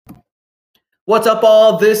What's up,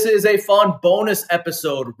 all? This is a fun bonus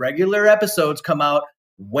episode. Regular episodes come out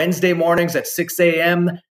Wednesday mornings at 6 a.m.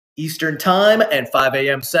 Eastern Time and 5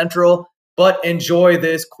 a.m. Central. But enjoy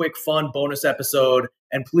this quick, fun bonus episode.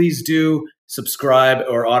 And please do subscribe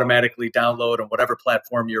or automatically download on whatever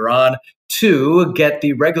platform you're on to get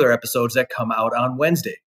the regular episodes that come out on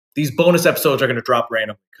Wednesday. These bonus episodes are going to drop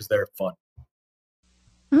randomly because they're fun.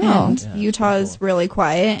 And Utah is really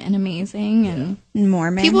quiet and amazing, and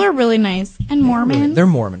Mormon. people are really nice. And Mormon. They're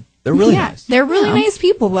Mormon. They're really nice. They're really nice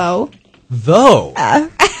people, though. Though.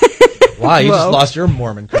 Wow, you just lost your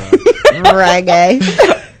Mormon crowd. Reggae.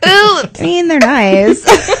 I mean, they're nice.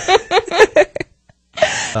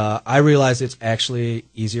 I realize it's actually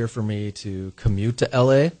easier for me to commute to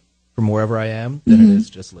LA from wherever I am than it is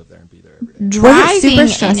just live there and be there every day. Driving super in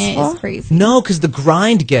stressful? it is crazy. No, because the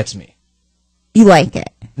grind gets me. You like it.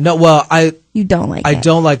 No, well, You don't like I it.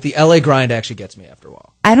 don't like the LA grind. Actually gets me after a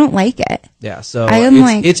while. I don't like it. Yeah, so I am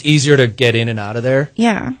like- it's easier to get in and out of there.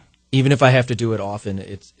 Yeah. Even if I have to do it often,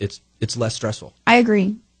 it's less stressful. I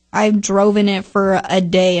agree. I drove in it for a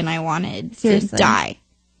day and I wanted Seriously. to die.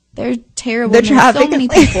 They're terrible. The and there's traffic so many is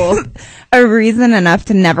like people. a reason enough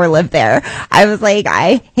to never live there. I was like,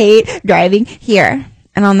 I hate driving here.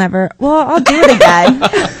 And I'll do it again.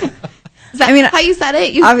 Is that how you said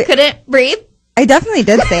it? You couldn't breathe? I definitely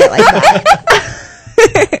did say it like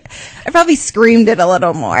that. I probably screamed it a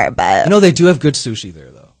little more, but They do have good sushi there,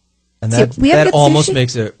 though. And See, we have that good almost sushi.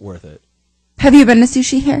 makes it worth it. Have you been to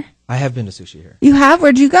sushi here? I have been to sushi here. You have?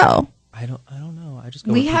 Where'd you go? I don't know. I just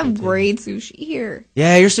go We with have people, too. great sushi here.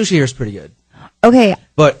 Yeah, your sushi here is pretty good. Okay.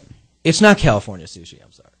 But it's not California sushi,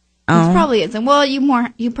 I'm sorry. It probably isn't. Well,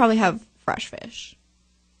 you probably have fresh fish.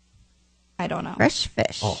 I don't know. Fresh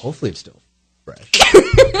fish. Oh, hopefully it's still fresh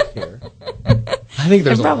here. I think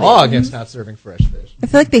there's a probably law is. against not serving fresh fish. I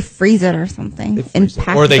feel like they freeze it or something. They freeze it.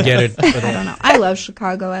 Or they get it. I don't know. I love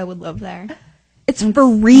Chicago. I would live there. It's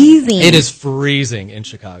freezing. It is freezing in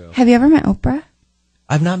Chicago. Have you ever met Oprah?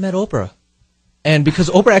 I've not met Oprah. And because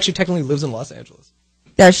Oprah actually technically lives in Los Angeles.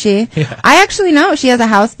 Does she? Yeah. I actually know she has a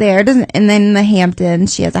house there. And then in the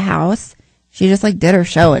Hamptons, she has a house. She just did her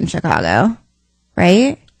show in Chicago,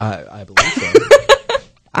 right? I believe so.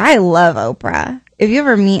 I love Oprah. If you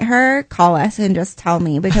ever meet her, call us and just tell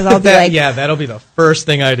me because I'll be that'll be the first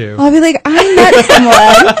thing I do. I'll be like, I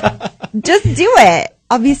met someone. Just do it.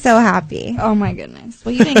 I'll be so happy. Oh my goodness.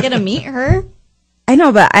 Well, you didn't get to meet her? I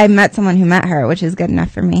know, but I met someone who met her, which is good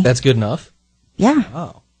enough for me. That's good enough? Yeah.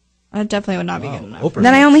 Oh. That definitely would not be good enough. Oprah.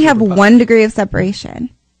 Then I only have 1 degree of separation.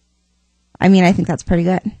 I mean, I think that's pretty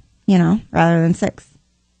good, rather than 6.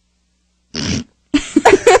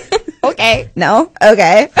 Okay. No?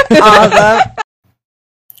 Okay. Awesome.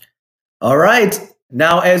 All right.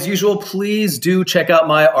 Now, as usual, please do check out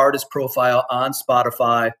my artist profile on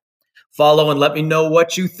Spotify. Follow and let me know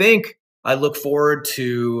what you think. I look forward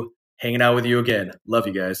to hanging out with you again. Love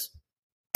you guys.